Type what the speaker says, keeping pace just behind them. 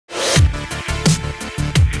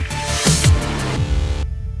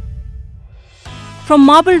From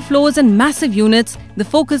marble floors and massive units, the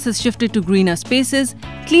focus has shifted to greener spaces,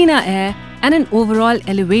 cleaner air, and an overall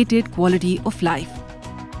elevated quality of life.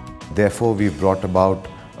 Therefore, we've brought about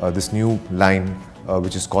this new line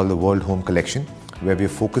which is called the World Home Collection, where we're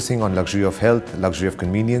focusing on luxury of health, luxury of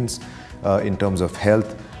convenience. In terms of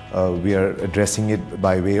health, we are addressing it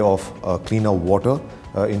by way of cleaner water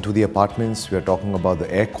into the apartments. We are talking about the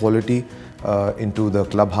air quality into the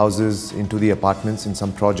clubhouses, into the apartments in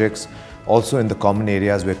some projects, also in the common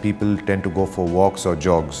areas where people tend to go for walks or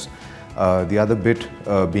jogs. The other bit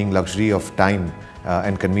being luxury of time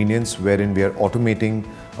and convenience, wherein we are automating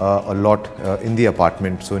a lot in the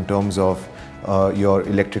apartment. So in terms of your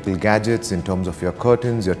electrical gadgets, in terms of your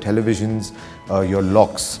curtains, your televisions, your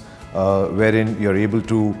locks, wherein you're able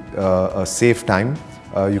to save time.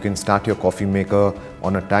 You can start your coffee maker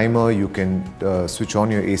on a timer, you can switch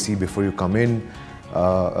on your AC before you come in.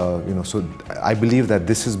 So I believe that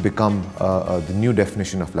this has become the new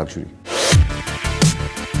definition of luxury.